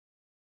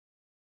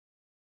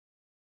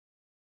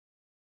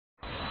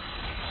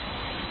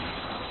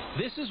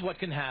This is what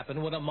can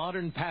happen when a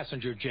modern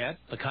passenger jet,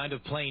 the kind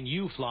of plane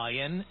you fly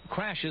in,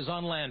 crashes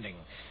on landing.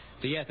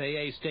 The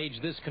FAA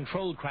staged this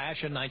controlled crash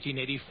in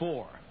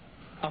 1984.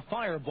 A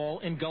fireball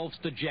engulfs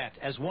the jet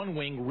as one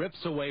wing rips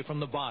away from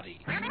the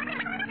body.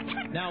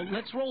 Now,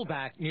 let's roll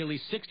back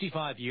nearly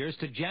 65 years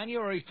to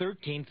January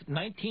 13th,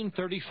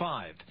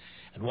 1935,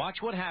 and watch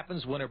what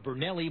happens when a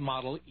Burnelli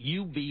model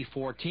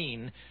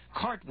UB-14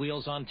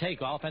 cartwheels on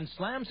takeoff and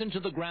slams into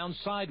the ground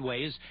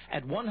sideways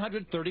at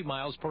 130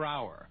 miles per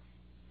hour.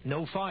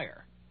 No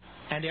fire,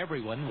 and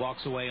everyone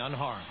walks away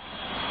unharmed.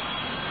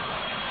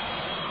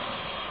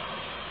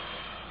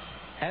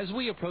 As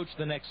we approach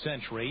the next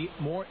century,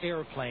 more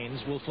airplanes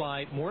will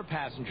fly more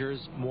passengers,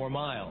 more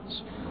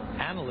miles.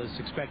 Analysts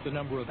expect the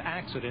number of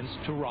accidents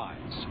to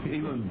rise.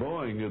 Even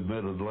Boeing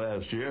admitted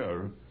last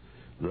year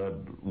that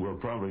we're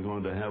probably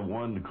going to have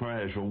one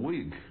crash a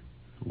week,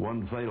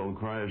 one fatal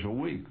crash a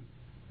week.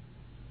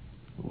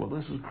 Well,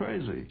 this is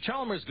crazy.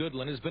 Chalmers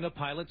Goodland has been a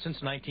pilot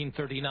since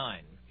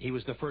 1939. He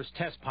was the first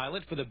test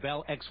pilot for the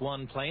Bell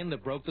X-1 plane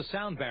that broke the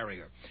sound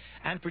barrier.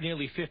 And for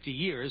nearly 50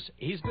 years,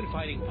 he's been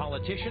fighting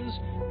politicians,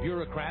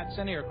 bureaucrats,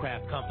 and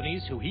aircraft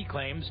companies who he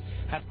claims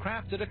have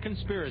crafted a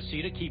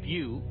conspiracy to keep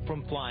you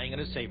from flying in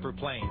a safer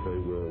plane. They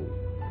will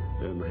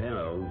and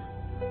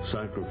have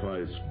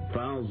sacrificed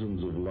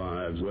thousands of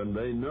lives when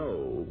they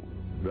know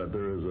that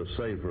there is a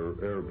safer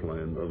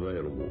airplane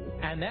available.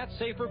 And that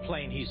safer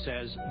plane, he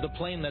says, the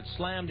plane that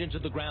slammed into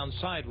the ground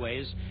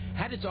sideways,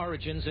 had its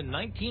origins in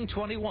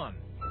 1921.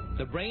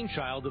 The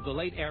brainchild of the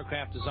late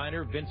aircraft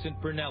designer Vincent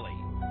Burnelli.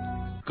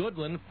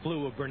 Goodland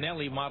flew a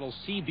Burnelli model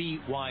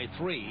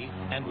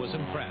CBY-3 and was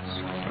impressed.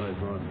 I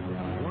thought,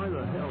 why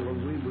the hell have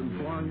we been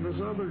flying this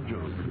other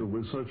junk? It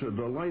was such a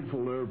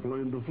delightful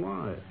airplane to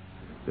fly.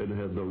 It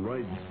had the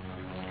right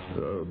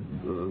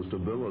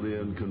stability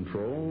and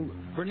control.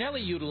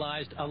 Burnelli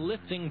utilized a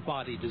lifting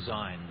body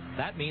design.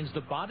 That means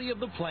the body of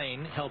the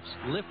plane helps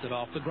lift it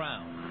off the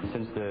ground.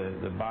 Since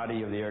the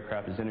body of the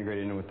aircraft is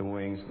integrated in with the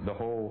wings, the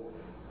whole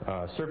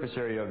surface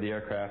area of the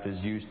aircraft is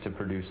used to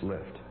produce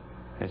lift.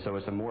 And so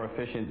it's a more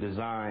efficient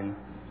design,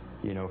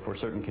 for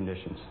certain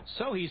conditions.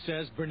 So he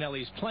says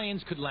Burnelli's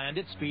planes could land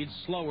at speeds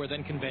slower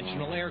than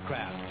conventional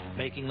aircraft,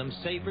 making them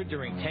safer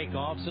during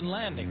takeoffs and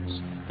landings,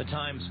 the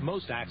times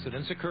most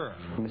accidents occur.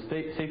 From a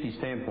safety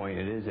standpoint,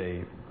 it is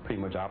a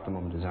pretty much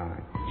optimum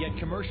design. Yet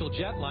commercial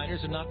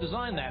jetliners are not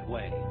designed that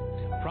way.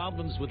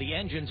 Problems with the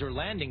engines or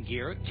landing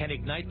gear can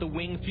ignite the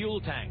wing fuel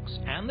tanks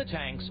and the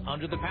tanks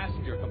under the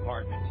passenger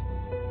compartment.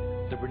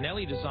 The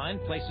Burnelli design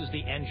places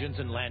the engines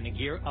and landing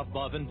gear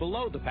above and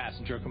below the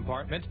passenger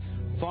compartment,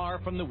 far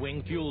from the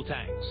wing fuel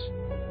tanks.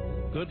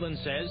 Goodland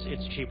says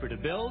it's cheaper to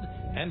build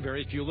and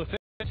very fuel efficient.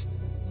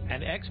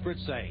 And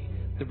experts say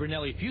the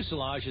Burnelli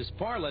fuselage is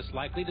far less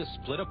likely to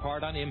split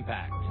apart on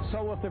impact.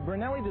 So if the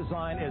Burnelli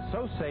design is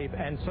so safe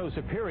and so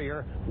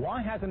superior,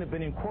 why hasn't it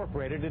been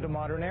incorporated into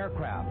modern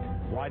aircraft?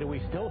 Why do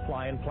we still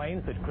fly in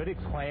planes that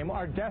critics claim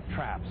are death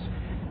traps?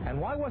 And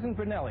why wasn't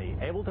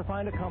Burnelli able to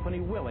find a company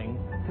willing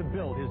to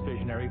build his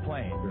visionary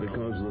plane?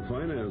 Because the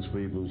finance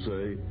people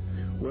say,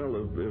 well,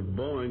 if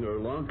Boeing or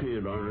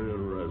Lockheed aren't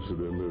interested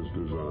in this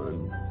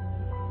design,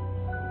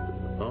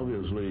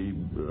 obviously,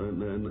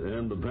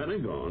 and the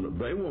Pentagon,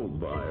 they won't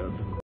buy it.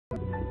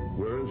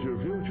 Where is your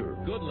future?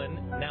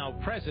 Goodland, now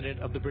president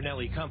of the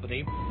Burnelli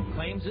Company,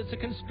 claims it's a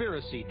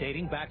conspiracy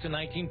dating back to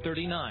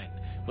 1939,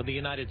 when the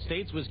United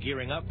States was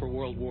gearing up for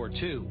World War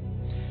II.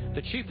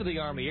 The chief of the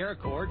Army Air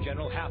Corps,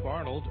 General Hap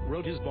Arnold,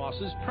 wrote his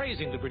bosses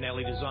praising the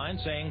Burnelli design,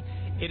 saying,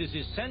 "It is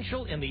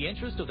essential in the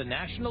interest of the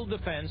national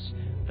defense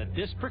that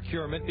this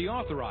procurement be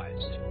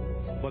authorized."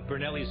 But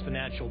Burnelli's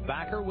financial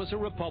backer was a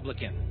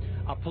Republican,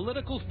 a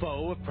political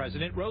foe of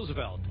President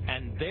Roosevelt,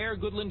 and there,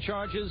 Goodland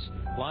charges,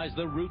 lies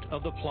the root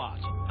of the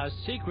plot. A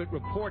secret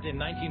report in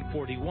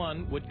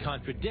 1941 would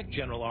contradict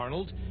General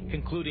Arnold,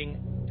 concluding,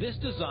 this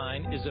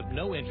design is of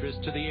no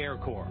interest to the Air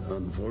Corps.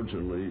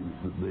 Unfortunately,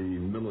 the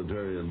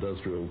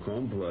military-industrial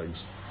complex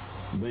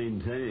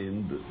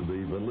maintained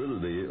the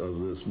validity of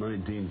this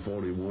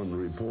 1941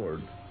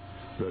 report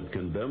that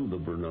condemned the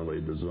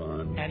Burnelli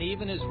design. And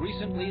even as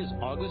recently as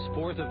August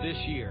 4th of this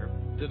year,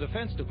 the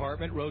Defense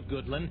Department wrote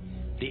Goodland,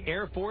 the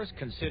Air Force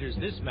considers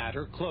this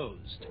matter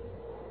closed.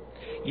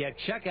 Yet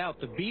check out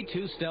the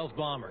B-2 stealth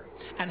bomber.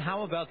 And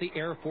how about the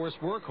Air Force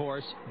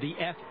workhorse, the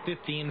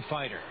F-15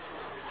 fighter?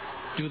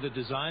 Do the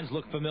designs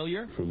look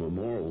familiar? From a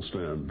moral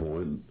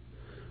standpoint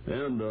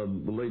and a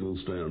legal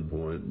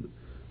standpoint,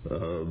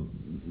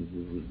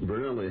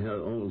 Burnelli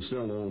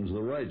still owns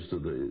the rights to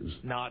these.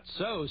 Not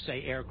so,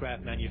 say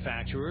aircraft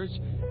manufacturers.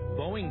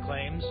 Boeing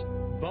claims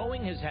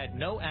Boeing has had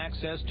no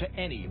access to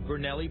any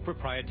Burnelli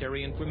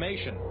proprietary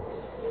information.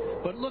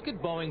 But look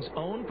at Boeing's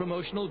own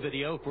promotional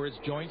video for its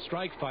Joint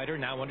Strike Fighter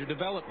now under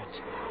development.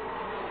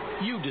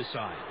 You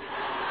decide.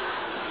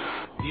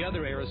 The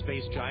other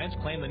aerospace giants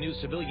claim the new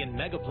civilian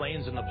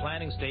megaplanes in the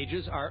planning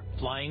stages are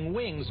flying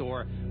wings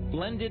or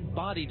blended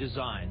body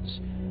designs,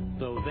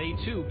 though they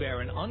too bear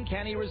an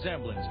uncanny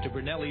resemblance to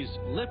Burnelli's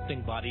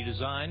lifting body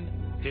design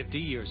 50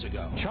 years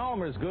ago.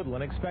 Chalmers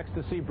Goodland expects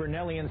to see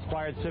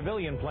Burnelli-inspired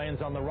civilian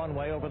planes on the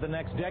runway over the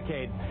next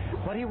decade,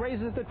 but he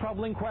raises the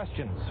troubling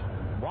questions.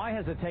 Why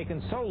has it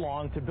taken so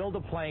long to build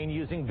a plane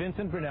using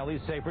Vincent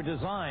Burnelli's safer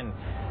design?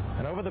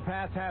 And over the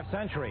past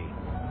half-century,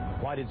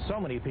 why did so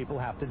many people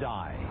have to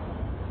die?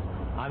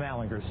 I'm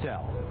Alan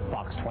Gerstel,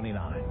 Fox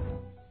 29.